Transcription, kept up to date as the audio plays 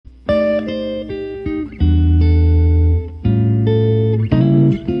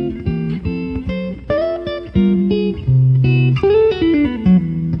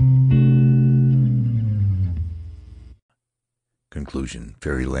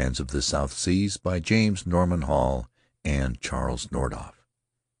lands of the South Seas by James Norman Hall and Charles Nordhoff.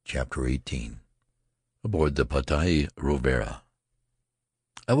 Chapter 18. Aboard the Faery Rovera.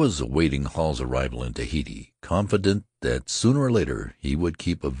 I was awaiting Hall's arrival in Tahiti, confident that sooner or later he would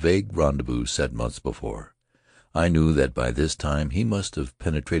keep a vague rendezvous set months before. I knew that by this time he must have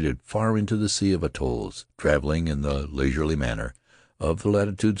penetrated far into the sea of atolls, traveling in the leisurely manner of the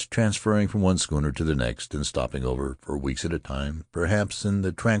latitudes, transferring from one schooner to the next, and stopping over for weeks at a time, perhaps, in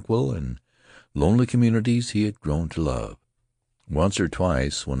the tranquil and lonely communities he had grown to love. Once or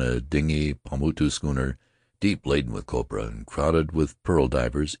twice, when a dingy Paumotu schooner, deep laden with copra and crowded with pearl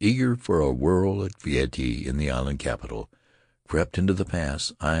divers, eager for a whirl at gaiety in the island capital, crept into the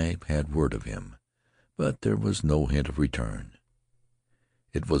pass, I had word of him, but there was no hint of return.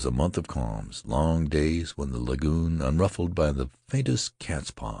 It was a month of calms, long days when the lagoon, unruffled by the faintest cat's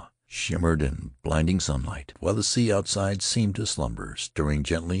paw, shimmered in blinding sunlight, while the sea outside seemed to slumber, stirring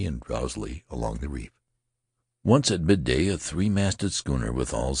gently and drowsily along the reef. Once at midday a three-masted schooner,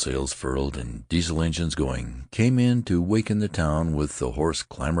 with all sails furled and diesel engines going, came in to waken the town with the hoarse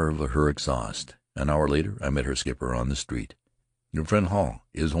clamor of her exhaust. An hour later I met her skipper on the street. "Your friend Hall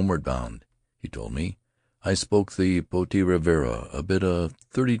is homeward bound," he told me. "I spoke the Faery Rovera, a bit of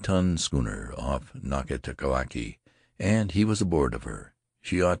 30-ton schooner off Nukatavake, and he was aboard of her.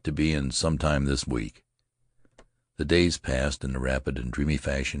 She ought to be in some time this week." The days passed in the rapid and dreamy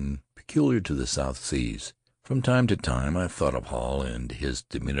fashion peculiar to the South Seas. From time to time I thought of Hall and his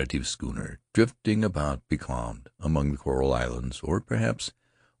diminutive schooner, drifting about becalmed among the coral islands, or perhaps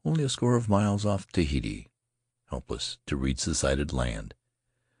only a score of miles off Tahiti, helpless to reach the sighted land.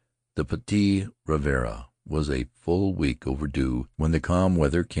 The Faery Rovera was a full week overdue when the calm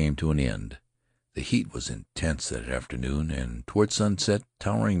weather came to an end. The heat was intense that afternoon, and toward sunset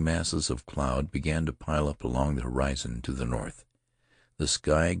towering masses of cloud began to pile up along the horizon to the north. The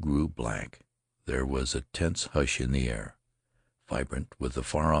sky grew black. There was a tense hush in the air, vibrant with the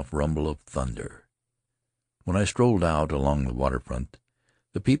far-off rumble of thunder. When I strolled out along the waterfront,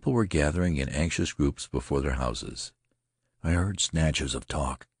 the people were gathering in anxious groups before their houses. I heard snatches of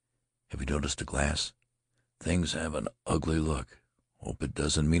talk. "Have you noticed the glass? Things have an ugly look. Hope it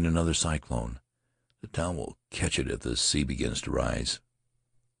doesn't mean another cyclone. The town will catch it if the sea begins to rise."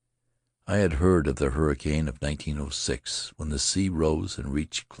 I had heard of the hurricane of 1906, when the sea rose and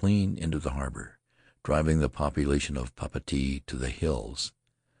reached clean into the harbor, driving the population of Papeete to the hills.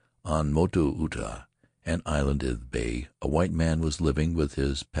 On Motu Uta, an island in the bay, a white man was living with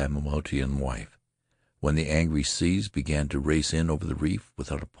his Paumotuan wife, when the angry seas began to race in over the reef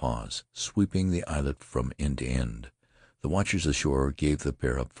without a pause, sweeping the islet from end to end. The watchers ashore gave the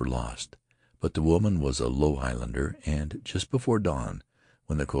pair up for lost, but the woman was a low islander, and just before dawn,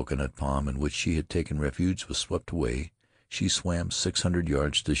 when the coconut palm in which she had taken refuge was swept away, she swam 600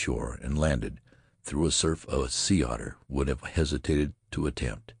 yards to shore and landed through a surf a sea otter would have hesitated to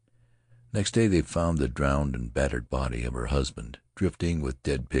attempt. Next day they found the drowned and battered body of her husband, drifting with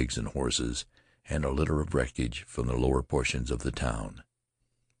dead pigs and horses and a litter of wreckage from the lower portions of the town.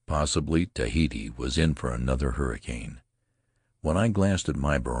 Possibly Tahiti was in for another hurricane. When I glanced at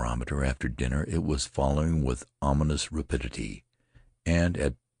my barometer after dinner, it was falling with ominous rapidity, and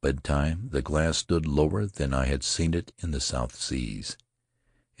at bedtime the glass stood lower than I had seen it in the South Seas.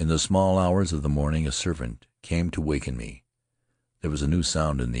 In the small hours of the morning a servant came to waken me. There was a new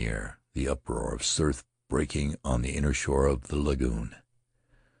sound in the air, the uproar of surf breaking on the inner shore of the lagoon.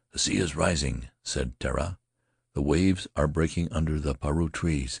 "The sea is rising," said Tara. "The waves are breaking under the paru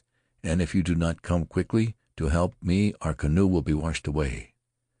trees, and if you do not come quickly to help me our canoe will be washed away."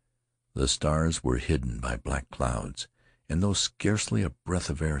 The stars were hidden by black clouds, and though scarcely a breath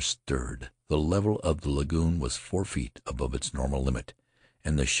of air stirred, the level of the lagoon was 4 feet above its normal limit,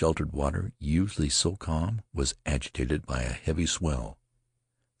 and the sheltered water, usually so calm, was agitated by a heavy swell.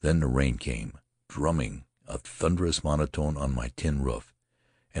 Then the rain came, drumming a thunderous monotone on my tin roof,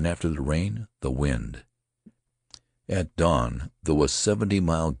 and after the rain, the wind. At dawn, though a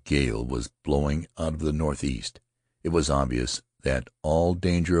 70-mile gale was blowing out of the northeast, it was obvious that all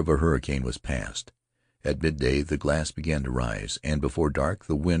danger of a hurricane was past. At midday the glass began to rise, and before dark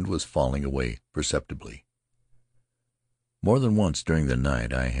the wind was falling away perceptibly. More than once during the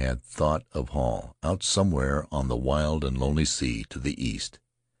night I had thought of Hall, out somewhere on the wild and lonely sea to the east.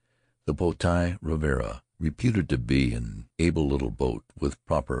 The Faery Rovera, reputed to be an able little boat, with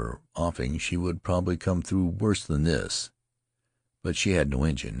proper offing she would probably come through worse than this. But she had no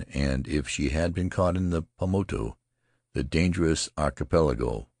engine, and if she had been caught in the Paumotu, the dangerous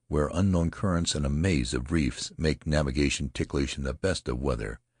archipelago, where unknown currents and a maze of reefs make navigation ticklish in the best of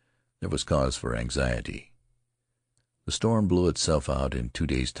weather, there was cause for anxiety. The storm blew itself out in 2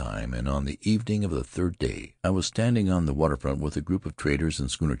 days' time, and on the evening of the third day I was standing on the waterfront with a group of traders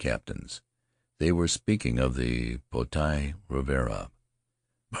and schooner captains. They were speaking of the Potii Ravarava,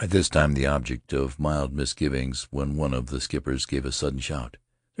 by this time the object of mild misgivings, when one of the skippers gave a sudden shout.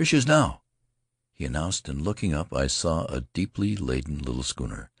 "There she is now," he announced, and looking up I saw a deeply laden little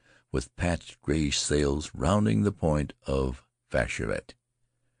schooner, with patched grayish sails, rounding the point of Faery.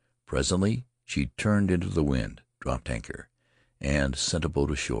 Presently she turned into the wind, dropped anchor, and sent a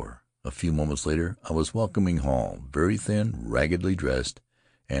boat ashore. A few moments later I was welcoming Hall, very thin, raggedly dressed,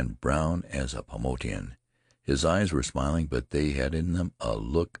 and brown as a Paumotuan. His eyes were smiling, but they had in them a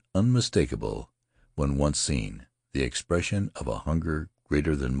look unmistakable when once seen, the expression of a hunger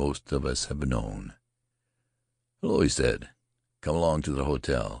greater than most of us have known. "Hello," he said. "Come along to the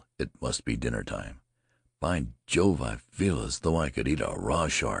hotel. It must be dinner time. By Jove, I feel as though I could eat a raw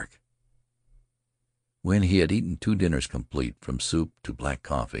shark." When he had eaten 2 dinners complete, from soup to black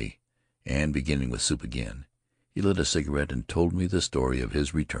coffee, and beginning with soup again, he lit a cigarette and told me the story of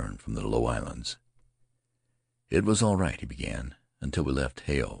his return from the Low Islands. "It was all right," he began, "until we left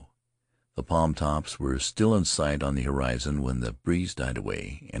Hao. The palm tops were still in sight on the horizon when the breeze died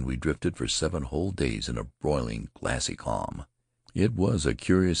away, and we drifted for 7 whole days in a broiling, glassy calm. It was a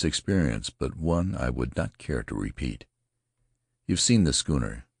curious experience, but one I would not care to repeat. You've seen the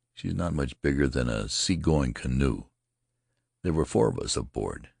schooner. She's not much bigger than a sea-going canoe. There were 4 of us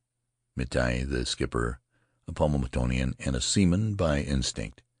aboard: Miti, the skipper, a Paumotuan, and a seaman by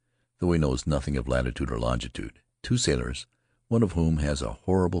instinct, though he knows nothing of latitude or longitude, 2 sailors, one of whom has a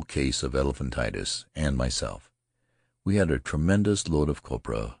horrible case of elephantiasis, and myself. We had a tremendous load of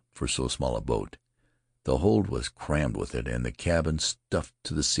copra for so small a boat. The hold was crammed with it, and the cabin stuffed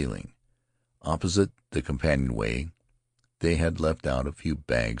to the ceiling. Opposite the companionway they had left out a few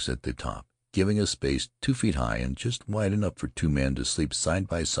bags at the top, giving a space 2 feet high and just wide enough for 2 men to sleep side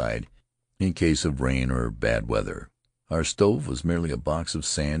by side in case of rain or bad weather. Our stove was merely a box of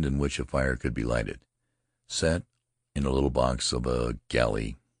sand in which a fire could be lighted, set in a little box of a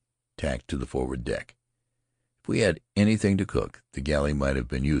galley tacked to the forward deck. If we had anything to cook, the galley might have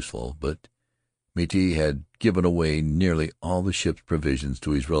been useful, but Miti had given away nearly all the ship's provisions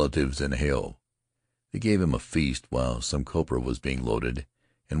to his relatives in Hao. They gave him a feast while some copra was being loaded,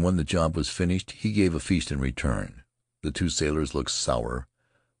 and when the job was finished he gave a feast in return. The 2 sailors looked sour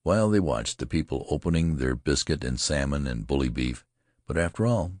while they watched the people opening their biscuit and salmon and bully beef, but after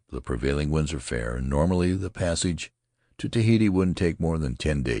all, the prevailing winds are fair, and normally the passage to Tahiti wouldn't take more than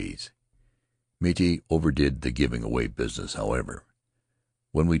 10 days. Miti overdid the giving away business, however.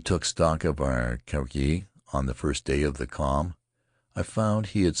 When we took stock of our kariki on the first day of the calm, I found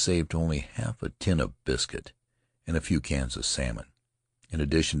he had saved only half a tin of biscuit and a few cans of salmon. In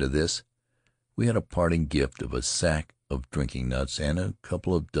addition to this, we had a parting gift of a sack of drinking nuts and a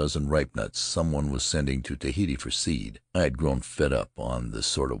couple of dozen ripe nuts someone was sending to Tahiti for seed. I had grown fed up on the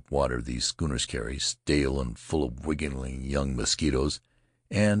sort of water these schooners carry, stale and full of wiggling young mosquitoes,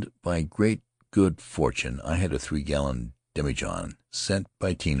 and by great good fortune I had a 3-gallon demijohn sent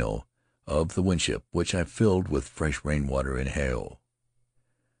by Tino of the Winship, which I filled with fresh rainwater in Hao.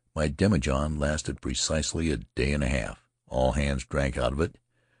 My demijohn lasted precisely a day and a half. All hands drank out of it,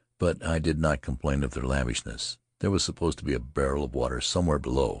 but I did not complain of their lavishness. There was supposed to be a barrel of water somewhere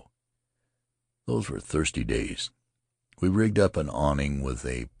below. Those were thirsty days. We rigged up an awning with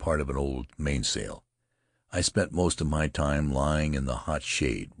a part of an old mainsail. I spent most of my time lying in the hot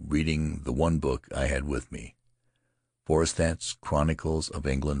shade, reading the one book I had with me, Forstat's Chronicles of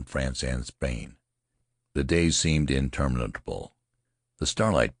England, France, and Spain. The days seemed interminable. The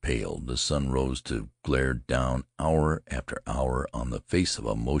starlight paled, the sun rose to glare down hour after hour on the face of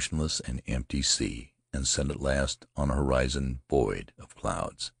a motionless and empty sea, and set at last on a horizon void of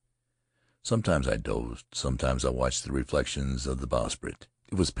clouds. Sometimes I dozed, sometimes I watched the reflections of the bowsprit.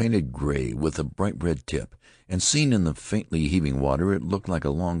 It was painted gray with a bright red tip, and seen in the faintly heaving water it looked like a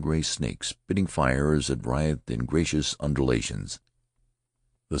long gray snake spitting fire as it writhed in gracious undulations.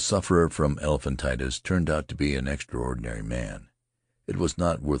 The sufferer from elephantiasis turned out to be an extraordinary man. It was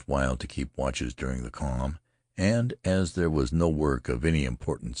not worth while to keep watches during the calm, and as there was no work of any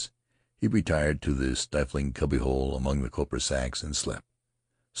importance, he retired to the stifling cubbyhole among the copra sacks and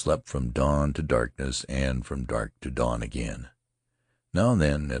slept from dawn to darkness, and from dark to dawn again. Now and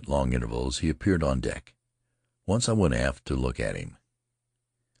then, at long intervals, he appeared on deck. Once I went aft to look at him,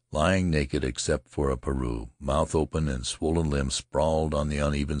 lying naked except for a peru, mouth open and swollen limbs sprawled on the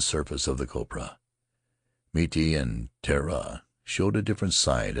uneven surface of the copra. Miti and Tara showed a different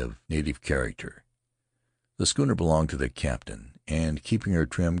side of native character. The schooner belonged to the captain, and keeping her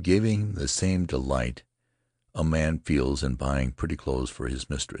trim gave him the same delight a man feels in buying pretty clothes for his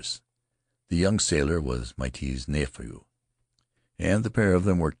mistress. The young sailor was Miti's nephew, and the pair of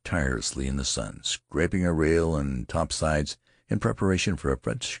them worked tirelessly in the sun, scraping a rail and topsides in preparation for a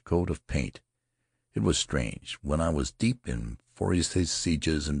fresh coat of paint. It was strange, when I was deep in forest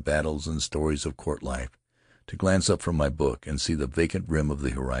sieges and battles and stories of court life, to glance up from my book and see the vacant rim of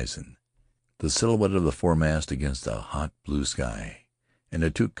the horizon, the silhouette of the foremast against a hot blue sky, and the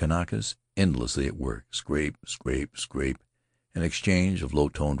two Kanakas endlessly at work, scrape, scrape, scrape, an exchange of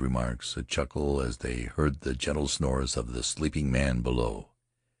low-toned remarks, a chuckle as they heard the gentle snores of the sleeping man below.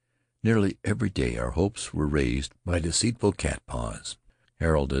 Nearly every day our hopes were raised by deceitful cat-paws,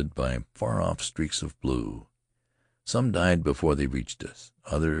 heralded by far-off streaks of blue. Some died before they reached us.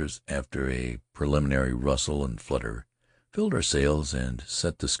 Others, after a preliminary rustle and flutter, filled our sails and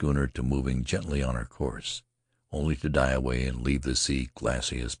set the schooner to moving gently on her course, only to die away and leave the sea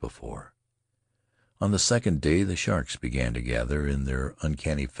glassy as before. On the second day the sharks began to gather in their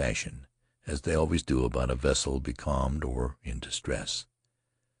uncanny fashion, as they always do about a vessel becalmed or in distress.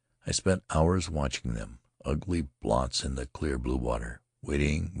 I spent hours watching them, ugly blots in the clear blue water,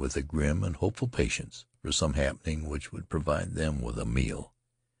 waiting with a grim and hopeful patience for some happening which would provide them with a meal.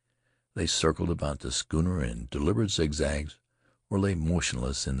 They circled about the schooner in deliberate zigzags, or lay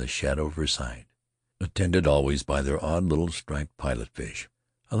motionless in the shadow of her side, attended always by their odd little striped pilot-fish.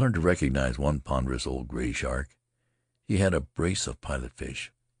 I learned to recognize one ponderous old gray shark. He had a brace of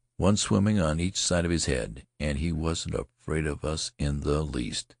pilot-fish, one swimming on each side of his head, and he wasn't afraid of us in the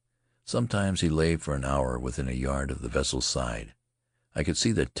least. Sometimes he lay for an hour within a yard of the vessel's side. I could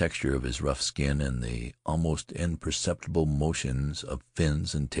see the texture of his rough skin and the almost imperceptible motions of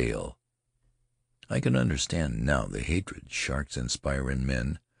fins and tail. I can understand now the hatred sharks inspire in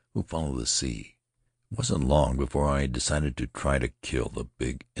men who follow the sea. It wasn't long before I decided to try to kill the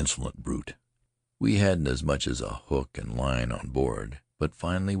big, insolent brute. We hadn't as much as a hook and line on board, but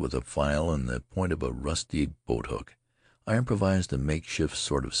finally, with a file and the point of a rusty boat-hook, I improvised a makeshift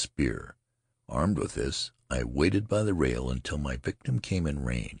sort of spear. Armed with this, I waited by the rail until my victim came in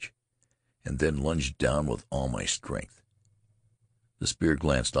range, and then lunged down with all my strength. The spear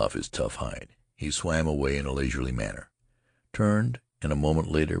glanced off his tough hide. He swam away in a leisurely manner, turned, and a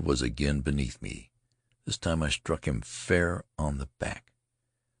moment later was again beneath me. This time I struck him fair on the back,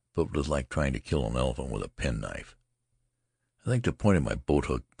 but it was like trying to kill an elephant with a penknife. I think the point of my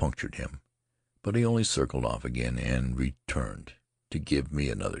boat-hook punctured him, but he only circled off again and returned to give me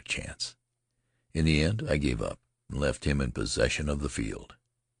another chance. In the end I gave up and left him in possession of the field.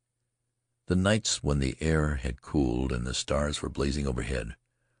 The nights, when the air had cooled and the stars were blazing overhead,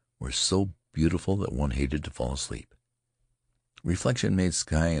 were so beautiful that one hated to fall asleep. Reflection made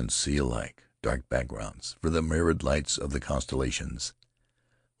sky and sea alike dark backgrounds for the mirrored lights of the constellations.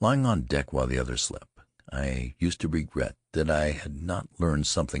 Lying on deck while the others slept, I used to regret that I had not learned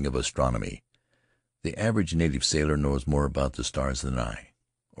something of astronomy. The average native sailor knows more about the stars than I.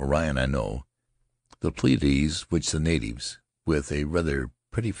 Orion I know. The Pleiades, which the natives, with a rather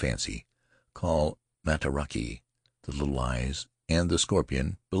pretty fancy, call Matariki, the little eyes, and the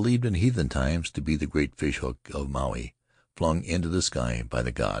Scorpion, believed in heathen times to be the great fish-hook of Maui, flung into the sky by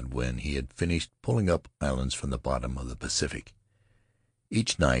the god when he had finished pulling up islands from the bottom of the Pacific.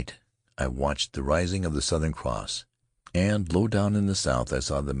 Each night I watched the rising of the Southern Cross, and low down in the south I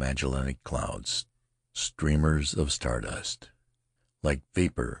saw the Magellanic clouds, streamers of stardust, like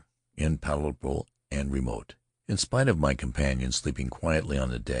vapor, impalpable and remote. In spite of my companions sleeping quietly on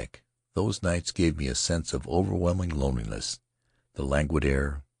the deck, those nights gave me a sense of overwhelming loneliness. The languid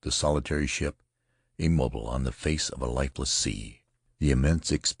air, the solitary ship, immobile on the face of a lifeless sea, the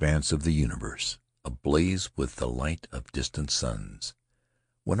immense expanse of the universe, ablaze with the light of distant suns.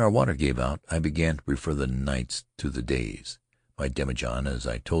 When our water gave out, I began to prefer the nights to the days. My demijohn, as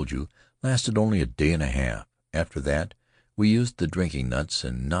I told you, lasted only a day and a half. After that, we used the drinking nuts,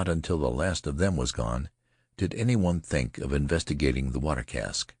 and not until the last of them was gone did anyone think of investigating the water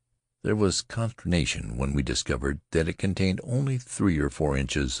cask. There was consternation when we discovered that it contained only 3 or 4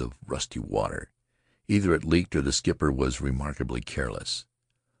 inches of rusty water. Either it leaked or the skipper was remarkably careless.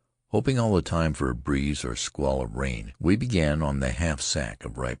 Hoping all the time for a breeze or squall of rain, we began on the half sack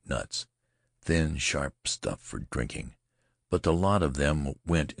of ripe nuts, thin, sharp stuff for drinking, but the lot of them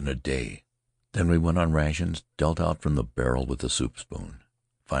went in a day. Then we went on rations dealt out from the barrel with a soup spoon.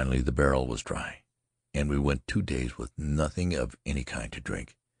 Finally the barrel was dry, and we went 2 days with nothing of any kind to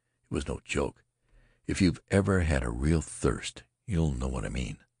drink. It was no joke. If you've ever had a real thirst, you'll know what I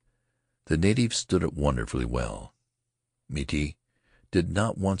mean. The natives stood it wonderfully well. Miti did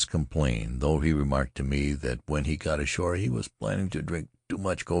not once complain, though he remarked to me that when he got ashore he was planning to drink too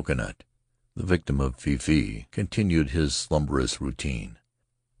much coconut. The victim of Fifi continued his slumberous routine.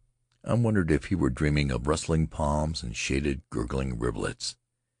 I wondered if he were dreaming of rustling palms and shaded, gurgling rivulets.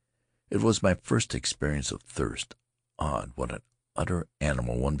 It was my first experience of thirst. Odd what an utter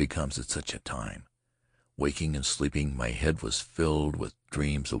animal one becomes at such a time. Waking and sleeping, my head was filled with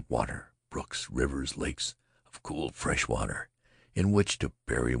dreams of water, brooks, rivers, lakes, of cool, fresh water, in which to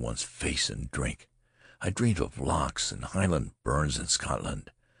bury one's face and drink. I dreamed of lochs and highland burns in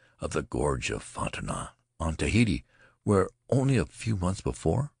Scotland, of the gorge of Fontana on Tahiti, where only a few months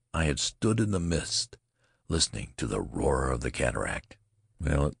before I had stood in the mist, listening to the roar of the cataract.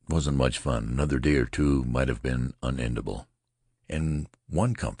 Well, it wasn't much fun. Another day or two might have been unendable. And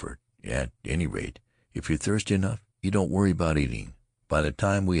one comfort, at any rate, if you're thirsty enough, you don't worry about eating. By the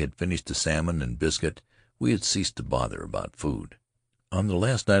time we had finished the salmon and biscuit, we had ceased to bother about food. On the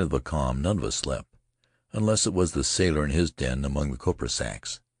last night of the calm, none of us slept, unless it was the sailor in his den among the copra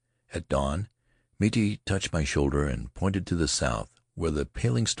sacks. At dawn, Miti touched my shoulder and pointed to the south, where the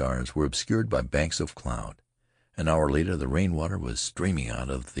paling stars were obscured by banks of cloud. An hour later the rainwater was streaming out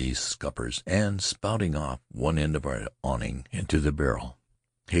of the scuppers and spouting off one end of our awning into the barrel,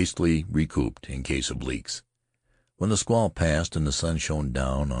 hastily recouped in case of leaks. When the squall passed and the sun shone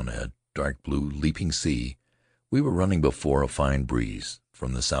down on a dark blue, leaping sea, we were running before a fine breeze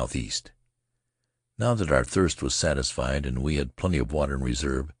from the southeast. Now that our thirst was satisfied and we had plenty of water in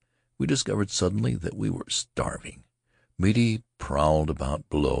reserve, we discovered suddenly that we were starving. Miti prowled about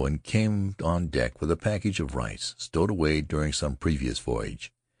below and came on deck with a package of rice, stowed away during some previous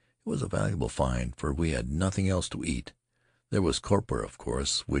voyage. It was a valuable find, for we had nothing else to eat. There was copra, of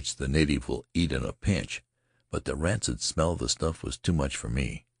course, which the native will eat in a pinch, but the rancid smell of the stuff was too much for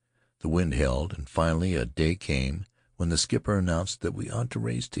me. The wind held, and finally a day came when the skipper announced that we ought to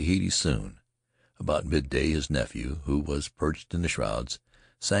raise Tahiti soon. About midday his nephew, who was perched in the shrouds,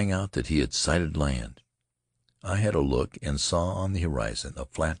 sang out that he had sighted land. I had a look and saw on the horizon a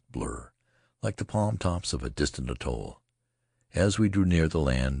flat blur, like the palm tops of a distant atoll. As we drew near, the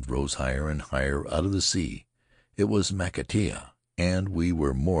land rose higher and higher out of the sea. It was Makatea, and we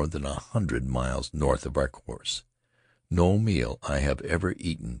were more than 100 miles north of our course. No meal I have ever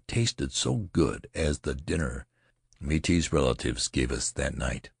eaten tasted so good as the dinner Miti's relatives gave us that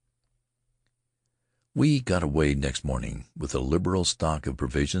night. We got away next morning with a liberal stock of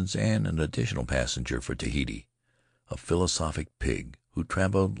provisions and an additional passenger for Tahiti, a philosophic pig who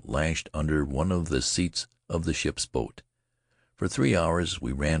traveled lashed under one of the seats of the ship's boat. For 3 hours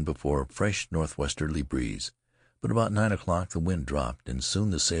we ran before a fresh northwesterly breeze, but about 9 o'clock the wind dropped, and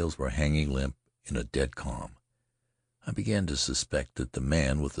soon the sails were hanging limp in a dead calm. I began to suspect that the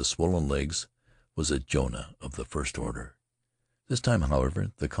man with the swollen legs was a Jonah of the first order. This time,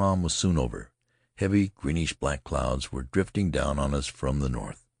 however, the calm was soon over. Heavy greenish-black clouds were drifting down on us from the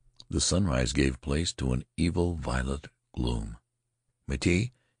north. The sunrise gave place to an evil violet gloom.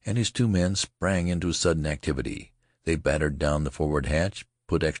 Miti and his 2 men sprang into sudden activity. They battered down the forward hatch,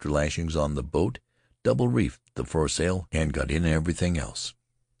 put extra lashings on the boat, double-reefed the foresail, and got in everything else.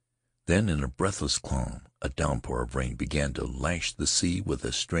 Then, in a breathless calm, a downpour of rain began to lash the sea with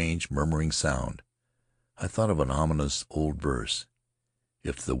a strange, murmuring sound. I thought of an ominous old verse: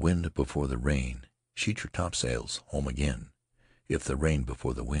 "If the wind before the rain, sheet your topsails home again. If the rain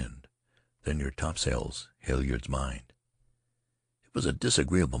before the wind, then your topsails halyards mind." It was a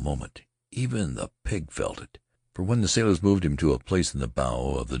disagreeable moment. Even the pig felt it, for when the sailors moved him to a place in the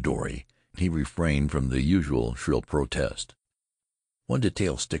bow of the dory, he refrained from the usual shrill protest. One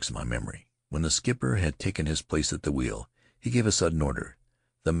detail sticks in my memory. When the skipper had taken his place at the wheel, he gave a sudden order.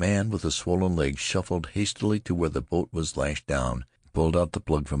 The man with the swollen leg shuffled hastily to where the boat was lashed down, and pulled out the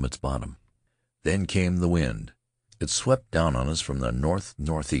plug from its bottom. Then came the wind. It swept down on us from the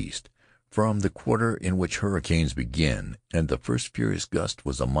north-northeast, from the quarter in which hurricanes begin, and the first furious gust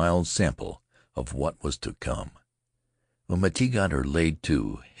was a mild sample of what was to come. When Miti got her laid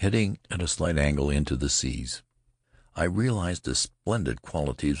to, heading at a slight angle into the seas, I realized the splendid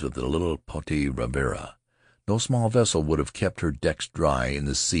qualities of the little Potii Ravarava. No small vessel would have kept her decks dry in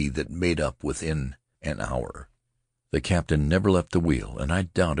the sea that made up within an hour. The captain never left the wheel, and I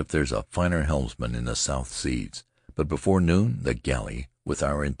doubt if there's a finer helmsman in the South Seas. But before noon the galley, with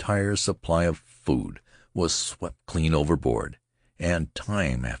our entire supply of food, was swept clean overboard, and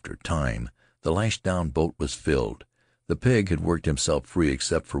time after time the lashed-down boat was filled. The pig had worked himself free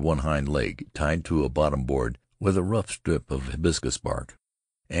except for one hind leg, tied to a bottom board with a rough strip of hibiscus bark,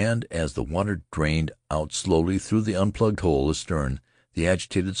 and as the water drained out slowly through the unplugged hole astern, the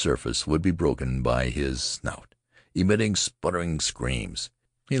agitated surface would be broken by his snout, emitting sputtering screams.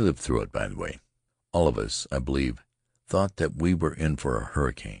 He lived through it, by the way. All of us, I believe, thought that we were in for a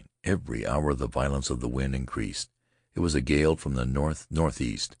hurricane, Every hour the violence of the wind increased. It was a gale from the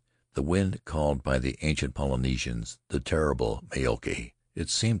north-northeast, the wind called by the ancient Polynesians the terrible Maoke. It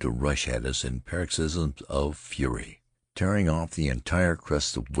seemed to rush at us in paroxysms of fury, tearing off the entire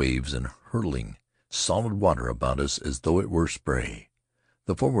crests of waves and hurling solid water about us as though it were spray.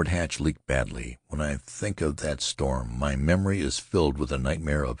 The forward hatch leaked badly. When I think of that storm, my memory is filled with a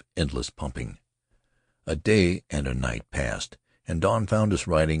nightmare of endless pumping. A day and a night passed, and dawn found us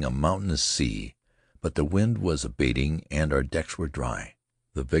riding a mountainous sea, but the wind was abating and our decks were dry.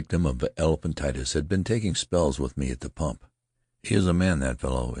 The victim of elephantitis had been taking spells with me at the pump. He is a man, that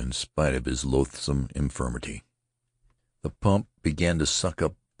fellow, in spite of his loathsome infirmity. The pump began to suck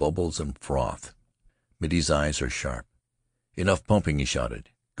up bubbles and froth. Mitty's eyes are sharp. "Enough pumping," he shouted.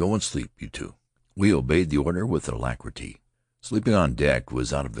 "Go and sleep, you two." We obeyed the order with alacrity. Sleeping on deck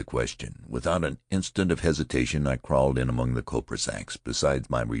was out of the question. Without an instant of hesitation I crawled in among the copra sacks, beside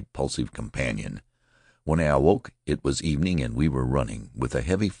my repulsive companion. When I awoke it was evening, and we were running, with a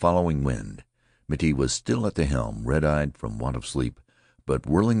heavy following wind. Mitty was still at the helm, red-eyed from want of sleep, but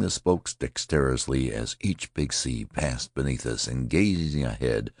whirling the spokes dexterously as each big sea passed beneath us, and gazing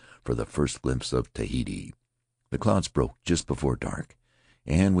ahead for the first glimpse of Tahiti. The clouds broke just before dark,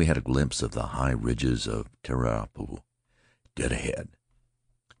 and we had a glimpse of the high ridges of Tarapu dead ahead.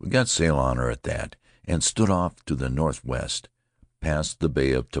 We got sail on her at that, and stood off to the northwest, past the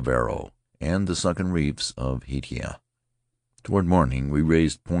Bay of Tavaro and the sunken reefs of Hitia. Toward morning we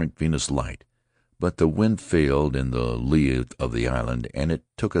raised Point Venus Light, but the wind failed in the lee of the island, and it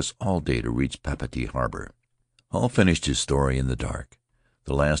took us all day to reach Papeete harbor. Hall finished his story in the dark.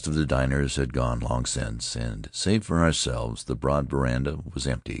 The last of the diners had gone long since, and, save for ourselves, the broad veranda was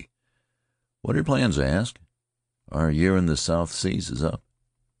empty. "What are your plans?" I asked. "Our year in the South Seas is up.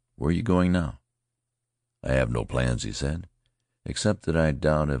 Where are you going now?" "I have no plans," he said, "except that I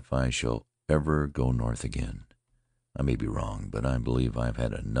doubt if I shall ever go north again. I may be wrong, but I believe I've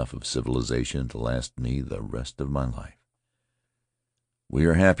had enough of civilization to last me the rest of my life. We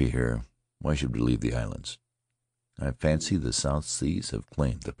are happy here. Why should we leave the islands? I fancy the South Seas have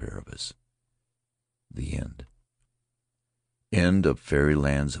claimed the pair of us." The end. End of Fairy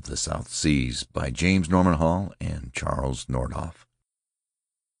Lands of the South Seas by James Norman Hall and Charles Nordhoff.